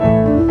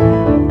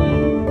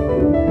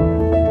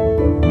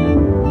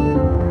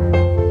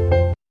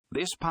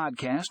This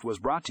podcast was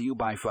brought to you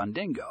by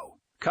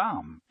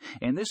Fundingo.com.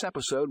 In this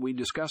episode, we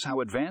discuss how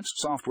advanced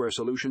software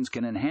solutions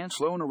can enhance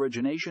loan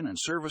origination and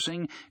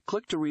servicing.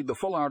 Click to read the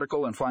full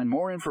article and find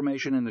more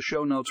information in the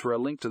show notes for a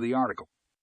link to the article.